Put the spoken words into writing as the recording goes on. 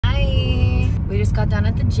just got done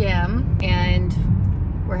at the gym and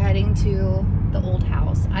we're heading to the old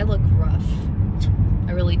house. I look rough.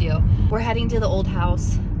 I really do. We're heading to the old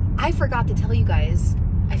house. I forgot to tell you guys,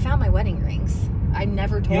 I found my wedding rings. I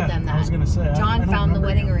never told them that. I was gonna say, John found the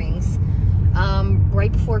wedding rings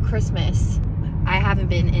right before Christmas. I haven't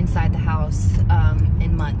been inside the house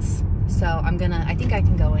in months. So I think I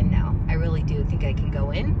can go in now. I really do think I can go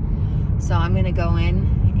in. So I'm gonna go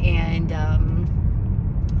in and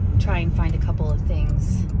try and find a couple of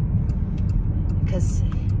things because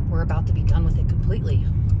we're about to be done with it completely.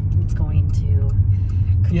 It's going to,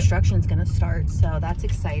 construction's gonna start, so that's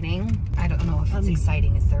exciting. I don't know if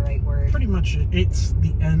exciting is the right word. Pretty much it's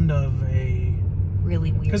the end of a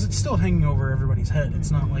really weird, because it's still hanging over everybody's head.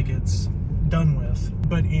 It's not like it's done with,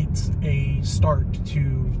 but it's a start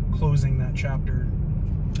to closing that chapter.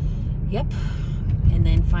 Yep. And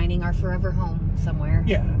then finding our forever home somewhere.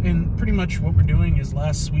 Yeah, and pretty much what we're doing is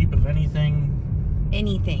last sweep of anything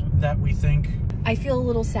that we think. I feel a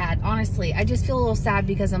little sad, honestly. I just feel a little sad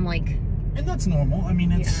because I'm like, and that's normal. I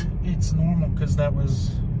mean, it's normal because that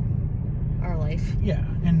was our life. Yeah,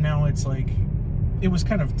 and now it's like it was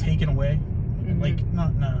kind of taken away, like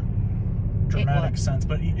not in a dramatic sense,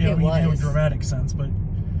 but it was dramatic sense. But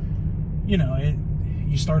you know,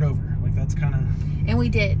 you start over. Like that's kind of. And we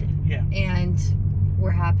did. Yeah. And we're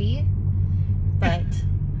happy, but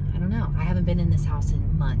I don't know. I haven't been in this house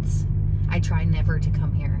in months. I try never to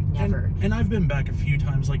come here, never. And I've been back a few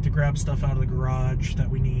times, like to grab stuff out of the garage that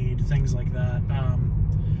we need, things like that.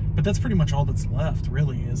 But that's pretty much all that's left,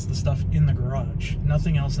 really, is the stuff in the garage.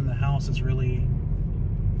 Nothing else in the house is really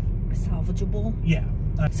salvageable. Yeah.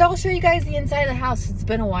 So I'll show you guys the inside of the house. It's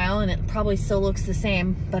been a while, and it probably still looks the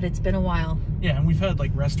same, but it's been a while. Yeah, and we've had like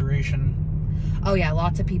restoration. Oh yeah,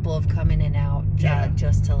 lots of people have come in and out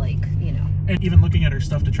just to, like, you know. And even looking at our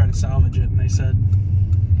stuff to try to salvage it, and they said,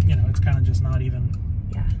 you know, it's kind of just not even.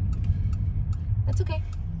 Yeah. That's okay.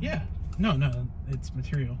 Yeah. No, it's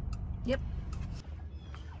material. Yep.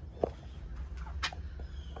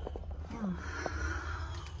 Oh.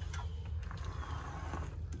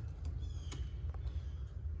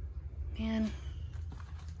 Man.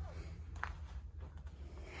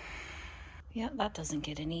 Yeah, that doesn't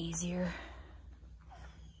get any easier.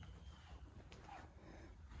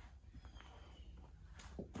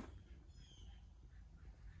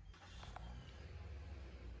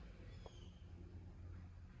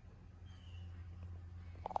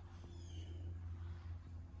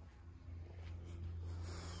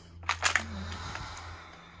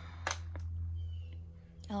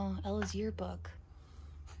 Oh, Ella's yearbook.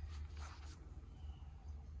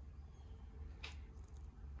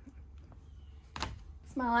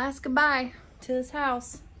 It's my last goodbye to this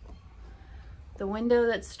house. The window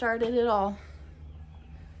that started it all.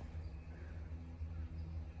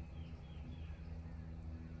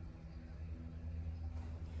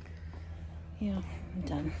 Yeah, I'm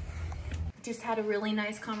done. Just had a really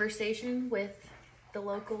nice conversation with the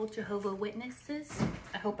local Jehovah's Witnesses.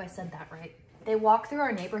 I hope I said that right. They walk through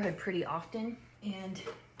our neighborhood pretty often, and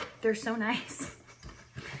they're so nice.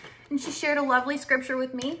 And she shared a lovely scripture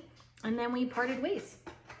with me, and then we parted ways.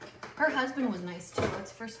 Her husband was nice too.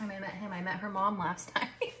 That's the first time I met him. I met her mom last time.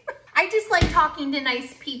 I just like talking to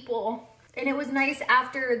nice people. And it was nice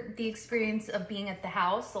after the experience of being at the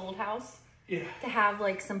house, the old house, to have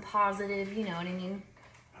like some positive, you know what I mean?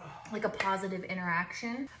 Like a positive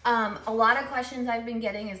interaction. A lot of questions I've been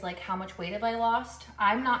getting is like, how much weight have I lost?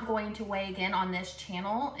 I'm not going to weigh again on this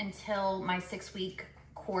channel until my 6-week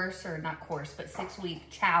course, or not course, but 6-week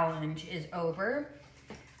challenge is over.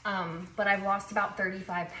 But I've lost about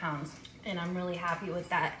 35 pounds and I'm really happy with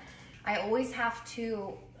that. I always have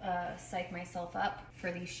to psych myself up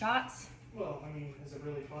for these shots. Well, I mean, is it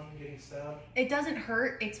really fun getting stabbed? It doesn't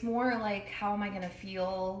hurt. It's more like, how am I going to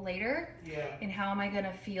feel later? Yeah. And how am I going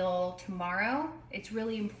to feel tomorrow? It's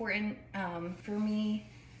really important for me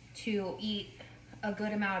to eat a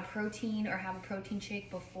good amount of protein or have a protein shake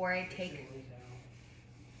before I take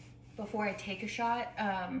a shot.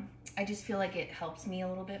 I just feel like it helps me a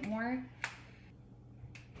little bit more.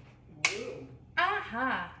 Whoa.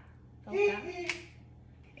 Aha! Felt that.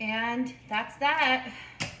 And that's that.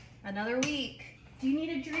 Another week. Do you need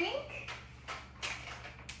a drink?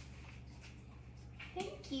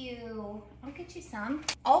 Thank you. I'll get you some.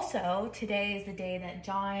 Also, today is the day that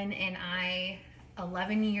John and I,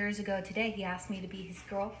 11 years ago today, he asked me to be his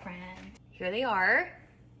girlfriend. Here they are.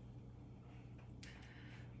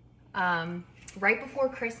 Right before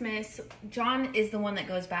Christmas, John is the one that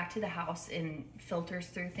goes back to the house and filters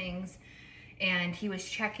through things. And he was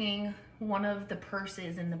checking one of the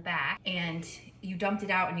purses in the back, and you dumped it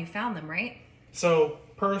out and you found them, right? So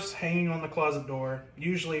purse hanging on the closet door.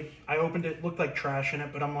 Usually I opened it, looked like trash in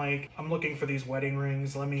it, but I'm like, I'm looking for these wedding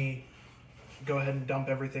rings. Let me go ahead and dump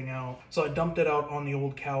everything out. So I dumped it out on the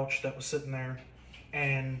old couch that was sitting there,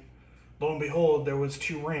 and lo and behold, there was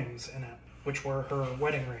 2 rings in it, which were her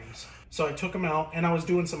wedding rings. So I took them out, and I was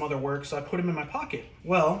doing some other work, so I put them in my pocket.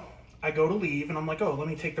 Well, I go to leave, and I'm like, oh, let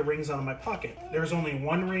me take the rings out of my pocket. There's only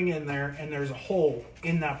 1 ring in there, and there's a hole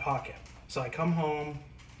in that pocket. So I come home.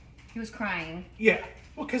 He was crying. Yeah.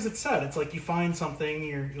 Well, because it's sad. It's like you find something,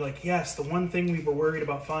 you're like, yes, the one thing we were worried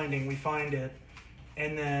about finding, we find it.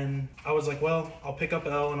 And then I was like, well, I'll pick up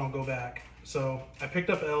Elle and I'll go back. So I picked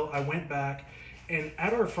up Elle, I went back, and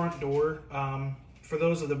at our front door, for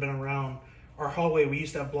those that have been around, our hallway we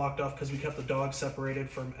used to have blocked off because we kept the dogs separated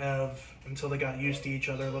from Ev until they got used to each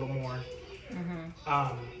other a little more.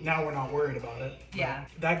 Now we're not worried about it. Yeah.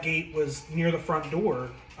 That gate was near the front door,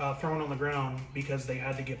 thrown on the ground because they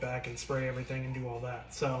had to get back and spray everything and do all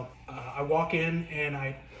that. So I walk in and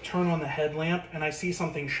I turn on the headlamp and I see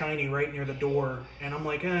something shiny right near the door, and I'm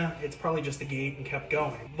like, it's probably just a gate, and kept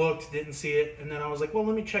going. Looked, didn't see it, and then I was like, well,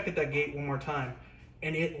 let me check at that gate one more time.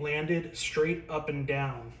 And it landed straight up and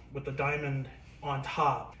down with the diamond on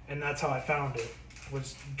top, and that's how I found it. It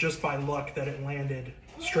was just by luck that it landed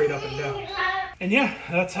straight up and down. And yeah,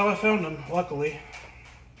 that's how I found them, luckily.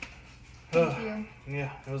 Thank you.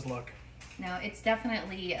 Yeah, it was luck. No, it's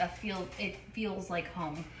definitely it feels like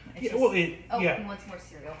home. It's Yeah, just, well, he yeah. wants more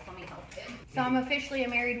cereal. Let me help him. So I'm officially a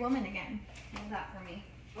married woman again. Love that for me.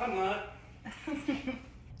 I'm not.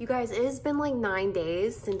 You guys, it has been like 9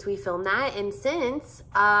 days since we filmed that, and since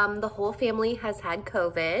the whole family has had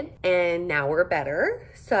COVID, and now we're better.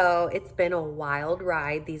 So it's been a wild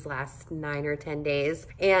ride these last 9 or 10 days,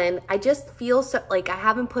 and I just feel so like I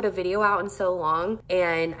haven't put a video out in so long.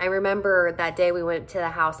 And I remember that day we went to the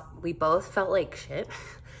house, we both felt like shit.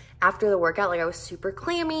 After the workout, like I was super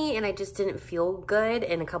clammy and I just didn't feel good.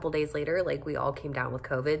 And a couple days later, like we all came down with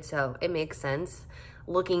COVID, so it makes sense.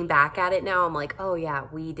 Looking back at it now, I'm like, oh yeah,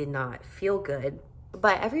 we did not feel good.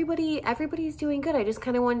 But everybody's doing good. I just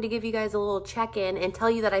kind of wanted to give you guys a little check-in and tell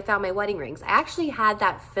you that I found my wedding rings. I actually had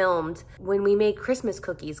that filmed when we made Christmas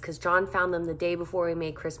cookies, because John found them the day before we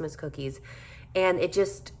made Christmas cookies. And it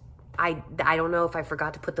just, I don't know if I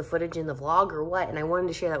forgot to put the footage in the vlog or what, and I wanted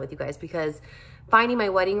to share that with you guys because finding my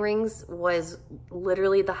wedding rings was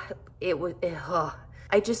literally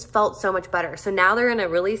I just felt so much better. So now they're in a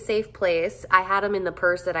really safe place. I had them in the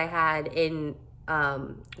purse that I had in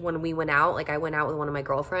when we went out. Like I went out with one of my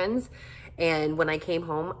girlfriends, and when I came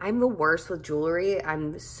home, I'm the worst with jewelry.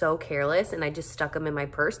 I'm so careless, and I just stuck them in my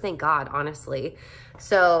purse. Thank God, honestly.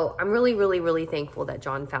 So I'm really, really, really thankful that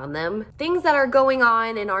John found them. Things that are going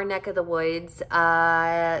on in our neck of the woods,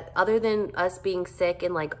 other than us being sick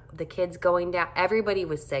and like the kids going down, everybody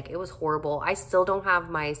was sick. It was horrible. I still don't have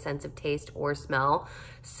my sense of taste or smell.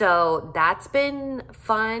 So that's been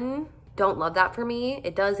fun. Don't love that for me.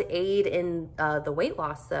 It does aid in the weight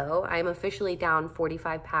loss though. I'm officially down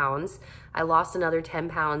 45 pounds. I lost another 10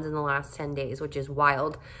 pounds in the last 10 days, which is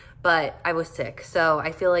wild, but I was sick. So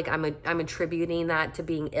I feel like I'm attributing that to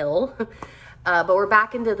being ill. But we're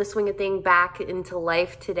back into the swing of things, back into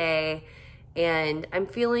life today. And I'm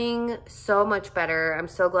feeling so much better. I'm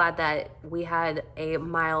so glad that we had a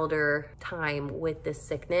milder time with this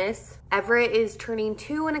sickness. Everett is turning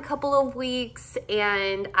 2 in a couple of weeks,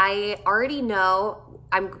 and I already know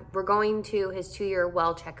we're going to his 2-year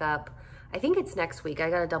well checkup. I think it's next week. I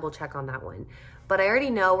gotta double check on that one. But I already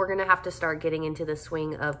know we're gonna have to start getting into the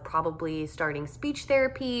swing of probably starting speech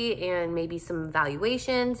therapy and maybe some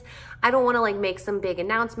evaluations. I don't wanna like make some big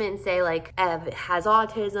announcement and say like Ev has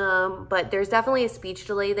autism, but there's definitely a speech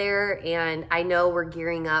delay there, and I know we're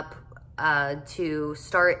gearing up to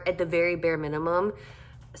start at the very bare minimum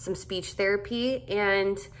some speech therapy.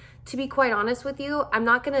 And to be quite honest with you, I'm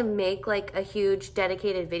not gonna make like a huge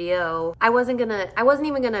dedicated video. I wasn't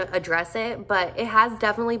even gonna address it, but it has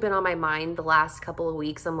definitely been on my mind the last couple of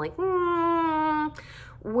weeks. I'm like,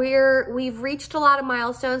 we've reached a lot of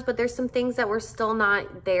milestones, but there's some things that we're still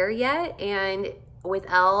not there yet. And with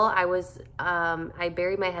Elle, I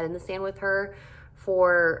buried my head in the sand with her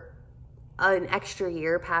for an extra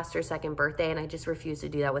year past her 2nd birthday, and I just refused to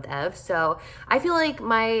do that with Ev. So I feel like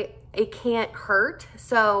it can't hurt.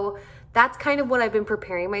 So that's kind of what I've been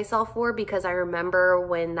preparing myself for, because I remember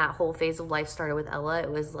when that whole phase of life started with Ella, it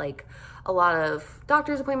was like a lot of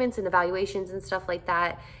doctor's appointments and evaluations and stuff like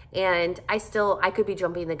that. And I could be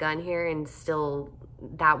jumping the gun here, and still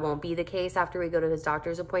that won't be the case after we go to his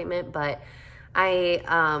doctor's appointment. But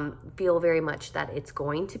I feel very much that it's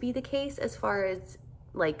going to be the case as far as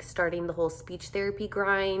like starting the whole speech therapy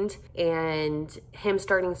grind, and him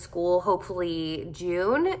starting school. Hopefully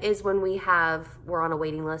June is when we're on a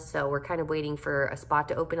waiting list, so we're kind of waiting for a spot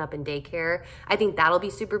to open up in daycare. I think that'll be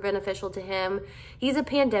super beneficial to him. He's a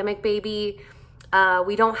pandemic baby.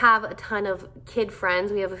 We don't have a ton of kid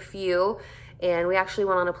friends. We have a few, and we actually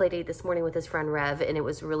went on a play date this morning with his friend Rev, and it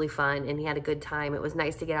was really fun, and he had a good time. It was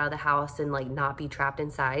nice to get out of the house and like not be trapped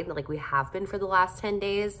inside like we have been for the last 10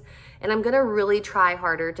 days. And I'm gonna really try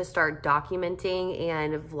harder to start documenting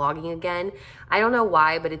and vlogging again. I don't know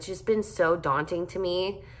why, but it's just been so daunting to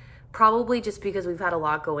me. Probably just because we've had a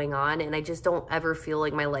lot going on, and I just don't ever feel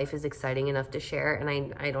like my life is exciting enough to share.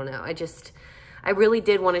 And I don't know, I really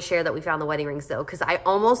did want to share that we found the wedding rings though, because I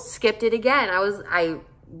almost skipped it again.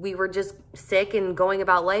 We were just sick and going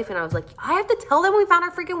about life, and I was like, I have to tell them we found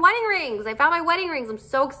our freaking wedding rings. I found my wedding rings. I'm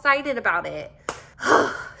so excited about it.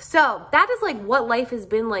 So that is like what life has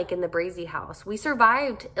been like in the Brazee house. We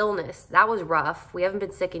survived illness. That was rough. We haven't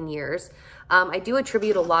been sick in years. I do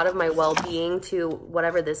attribute a lot of my well-being to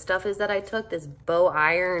whatever this stuff is that I took, this bow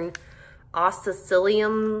iron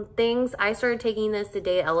osteocilium things. I started taking this the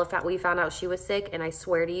day we found out she was sick, and I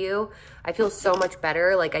swear to you, I feel so much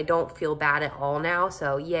better. Like, I don't feel bad at all now.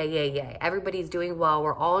 So yay. Everybody's doing well.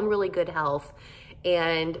 We're all in really good health,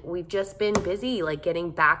 and we've just been busy like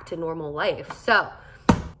getting back to normal life. So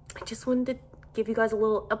I just wanted to give you guys a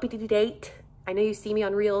little update. I know you see me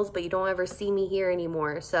on Reels, but you don't ever see me here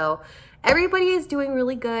anymore. So everybody is doing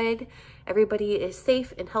really good. Everybody is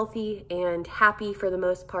safe and healthy and happy for the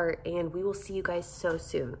most part, and we will see you guys so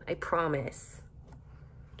soon. I promise.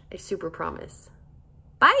 I super promise.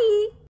 Bye.